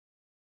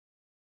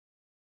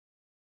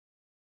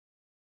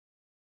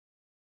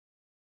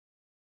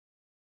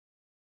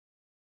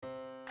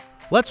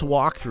Let's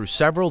walk through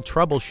several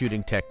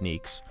troubleshooting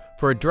techniques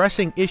for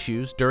addressing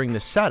issues during the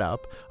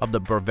setup of the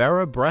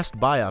Brevera breast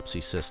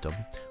biopsy system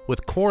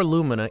with core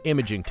Lumina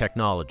imaging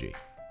technology.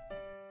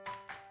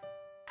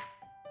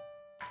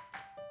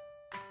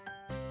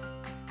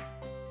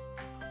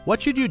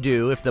 What should you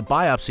do if the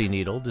biopsy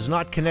needle does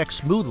not connect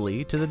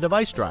smoothly to the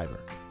device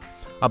driver?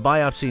 A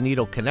biopsy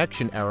needle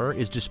connection error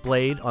is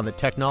displayed on the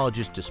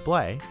technologist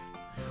display,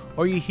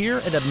 or you hear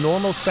an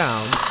abnormal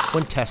sound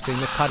when testing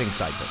the cutting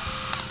cycle.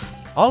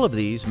 All of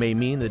these may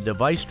mean the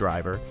device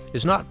driver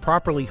is not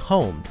properly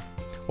homed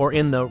or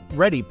in the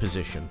ready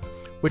position,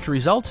 which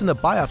results in the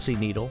biopsy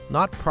needle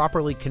not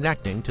properly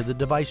connecting to the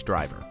device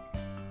driver.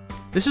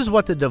 This is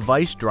what the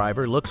device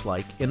driver looks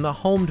like in the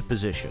homed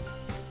position.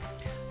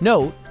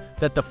 Note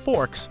that the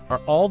forks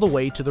are all the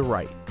way to the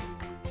right.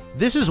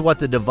 This is what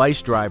the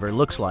device driver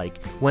looks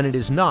like when it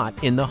is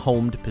not in the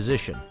homed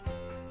position.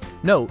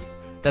 Note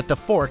that the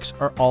forks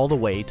are all the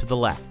way to the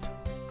left.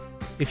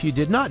 If you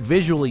did not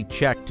visually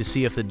check to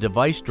see if the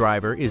device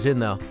driver is in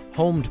the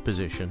homed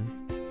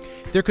position,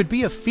 there could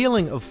be a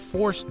feeling of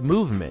forced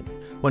movement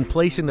when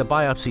placing the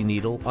biopsy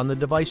needle on the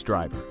device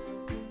driver.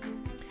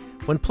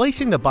 When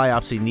placing the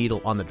biopsy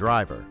needle on the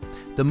driver,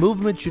 the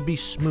movement should be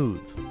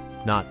smooth,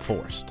 not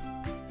forced.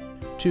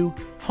 To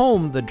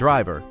home the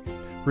driver,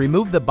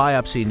 remove the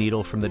biopsy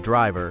needle from the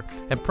driver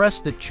and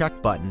press the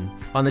check button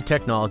on the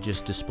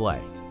technologist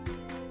display.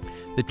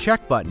 The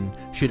check button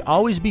should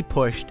always be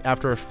pushed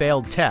after a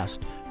failed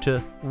test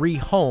to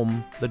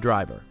re-home the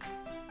driver.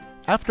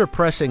 After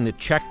pressing the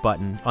check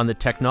button on the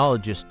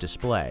technologist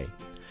display,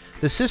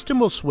 the system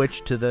will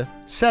switch to the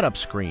setup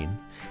screen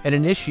and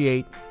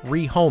initiate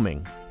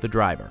re-homing the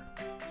driver.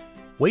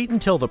 Wait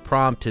until the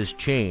prompt has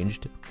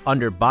changed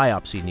under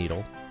biopsy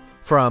needle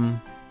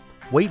from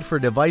wait for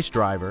device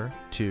driver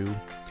to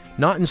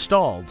not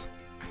installed,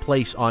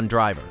 place on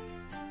driver.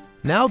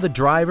 Now the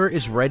driver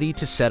is ready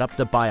to set up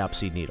the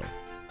biopsy needle.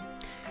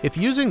 If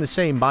using the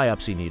same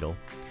biopsy needle,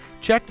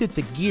 check that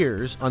the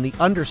gears on the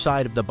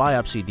underside of the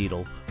biopsy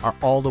needle are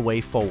all the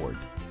way forward.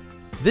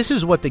 This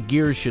is what the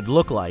gears should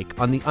look like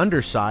on the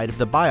underside of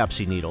the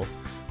biopsy needle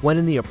when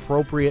in the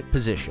appropriate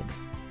position.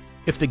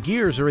 If the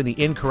gears are in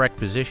the incorrect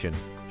position,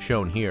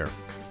 shown here,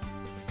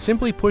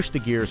 simply push the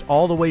gears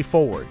all the way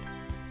forward,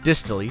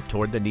 distally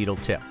toward the needle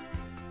tip.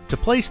 To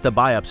place the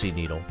biopsy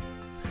needle,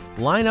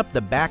 line up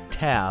the back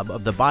tab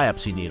of the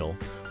biopsy needle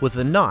with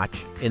the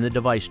notch in the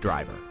device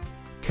driver.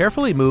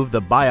 Carefully move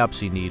the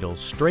biopsy needle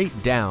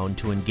straight down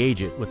to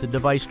engage it with the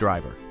device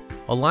driver,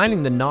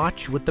 aligning the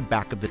notch with the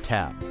back of the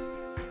tab.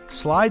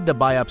 Slide the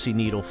biopsy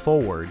needle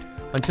forward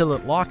until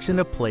it locks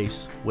into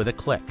place with a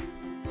click.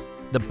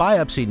 The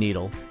biopsy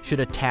needle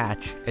should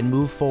attach and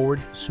move forward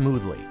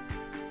smoothly.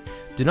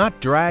 Do not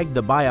drag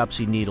the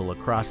biopsy needle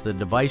across the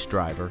device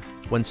driver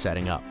when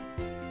setting up.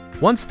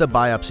 Once the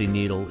biopsy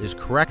needle is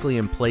correctly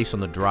in place on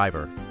the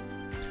driver,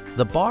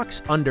 the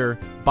box under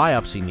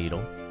biopsy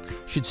needle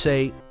should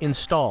say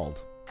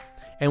installed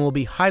and will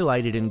be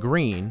highlighted in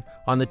green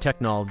on the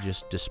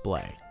technologist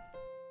display.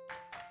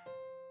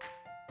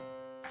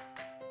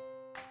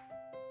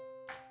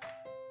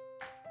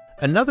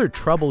 Another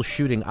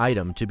troubleshooting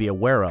item to be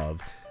aware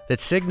of that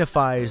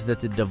signifies that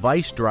the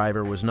device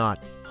driver was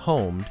not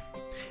homed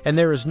and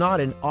there is not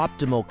an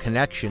optimal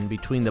connection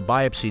between the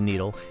biopsy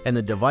needle and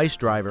the device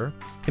driver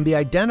can be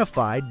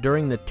identified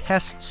during the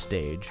test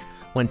stage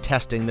when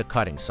testing the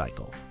cutting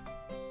cycle.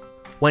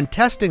 When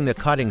testing the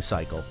cutting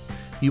cycle,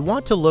 you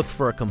want to look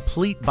for a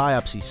complete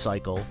biopsy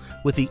cycle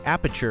with the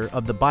aperture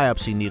of the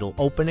biopsy needle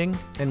opening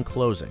and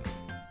closing.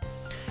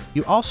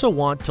 You also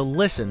want to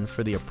listen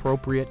for the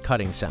appropriate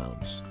cutting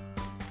sounds.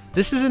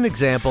 This is an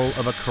example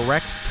of a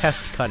correct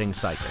test cutting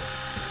cycle.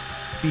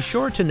 Be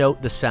sure to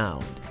note the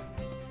sound.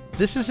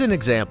 This is an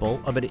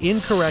example of an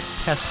incorrect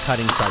test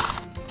cutting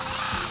cycle.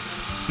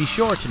 Be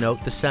sure to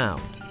note the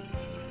sound.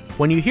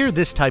 When you hear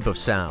this type of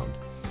sound,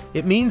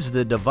 it means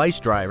the device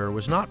driver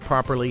was not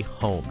properly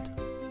homed.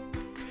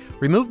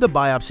 Remove the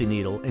biopsy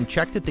needle and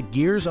check that the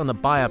gears on the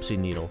biopsy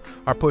needle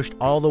are pushed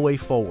all the way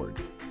forward.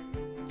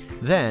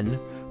 Then,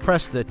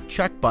 press the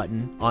check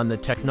button on the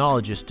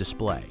technologist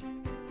display.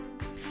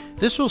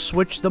 This will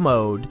switch the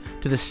mode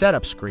to the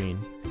setup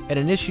screen and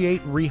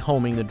initiate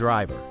re-homing the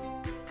driver.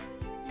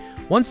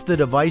 Once the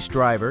device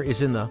driver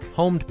is in the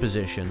homed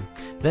position,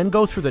 then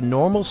go through the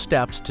normal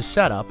steps to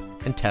set up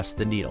and test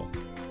the needle.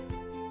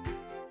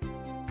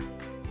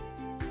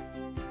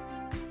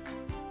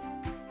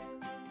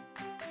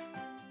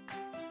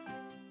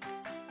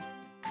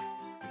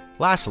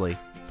 Lastly,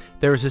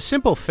 there is a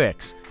simple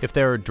fix if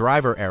there are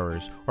driver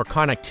errors or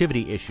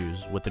connectivity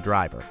issues with the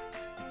driver.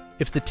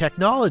 If the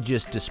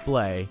technologist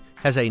display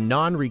has a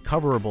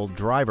non-recoverable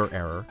driver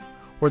error,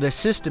 or the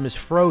system is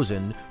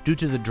frozen due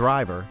to the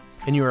driver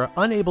and you are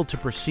unable to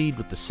proceed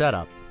with the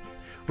setup,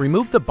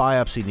 remove the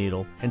biopsy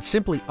needle and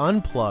simply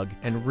unplug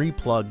and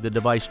replug the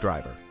device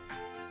driver.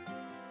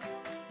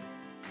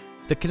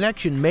 The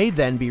connection may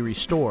then be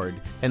restored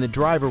and the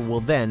driver will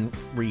then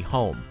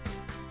re-home.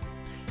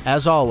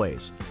 As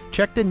always,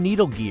 check the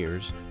needle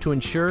gears to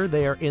ensure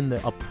they are in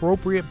the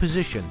appropriate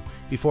position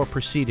before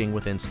proceeding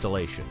with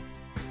installation.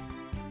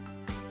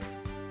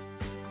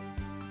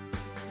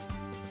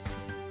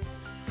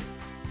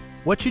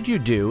 What should you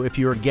do if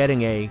you are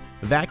getting a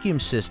vacuum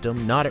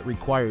system not at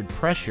required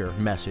pressure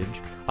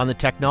message on the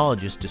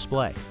technologist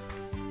display?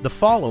 The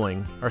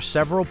following are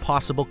several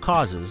possible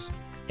causes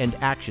and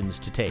actions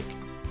to take.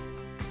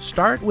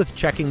 Start with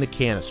checking the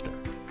canister.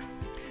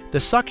 The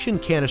suction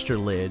canister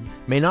lid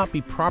may not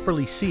be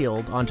properly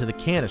sealed onto the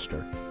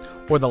canister,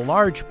 or the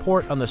large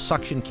port on the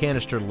suction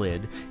canister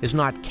lid is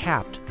not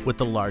capped with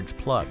the large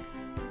plug.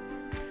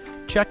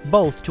 Check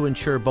both to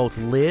ensure both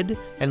lid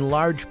and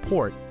large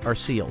port are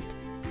sealed.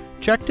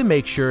 Check to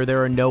make sure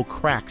there are no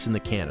cracks in the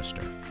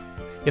canister.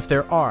 If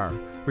there are,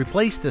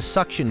 replace the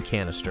suction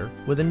canister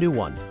with a new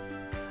one.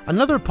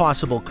 Another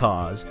possible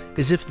cause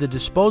is if the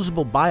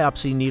disposable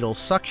biopsy needle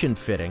suction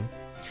fitting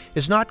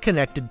is not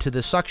connected to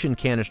the suction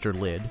canister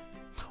lid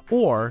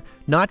or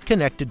not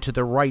connected to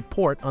the right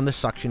port on the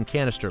suction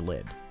canister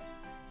lid.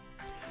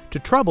 To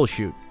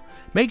troubleshoot,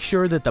 make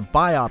sure that the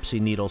biopsy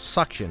needle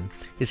suction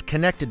is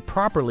connected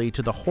properly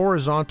to the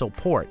horizontal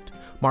port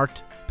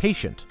marked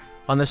Patient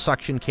on the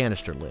suction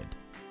canister lid.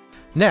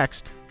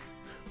 Next,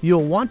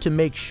 you'll want to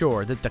make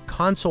sure that the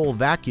console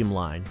vacuum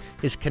line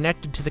is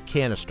connected to the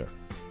canister.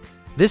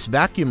 This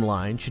vacuum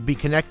line should be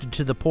connected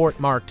to the port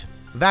marked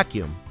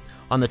Vacuum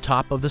on the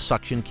top of the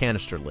suction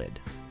canister lid.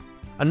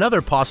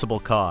 Another possible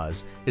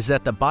cause is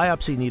that the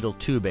biopsy needle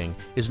tubing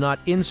is not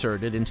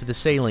inserted into the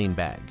saline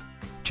bag.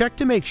 Check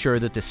to make sure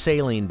that the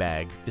saline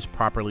bag is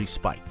properly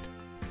spiked.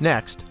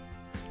 Next,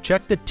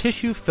 check the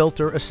tissue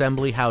filter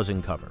assembly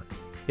housing cover.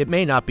 It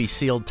may not be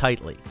sealed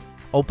tightly.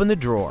 Open the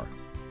drawer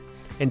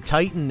and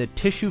tighten the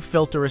tissue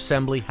filter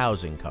assembly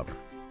housing cover.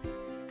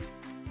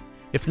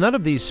 If none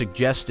of these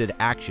suggested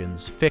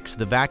actions fix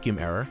the vacuum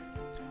error,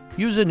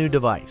 use a new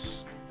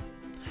device.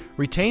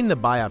 Retain the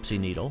biopsy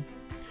needle,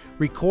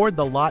 record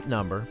the lot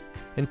number,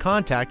 and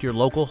contact your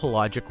local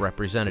Hologic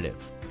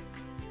representative.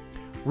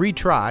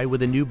 Retry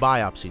with a new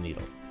biopsy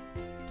needle.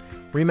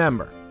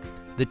 Remember,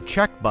 the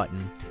check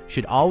button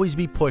should always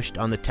be pushed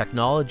on the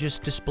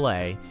technologist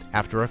display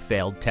after a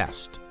failed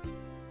test.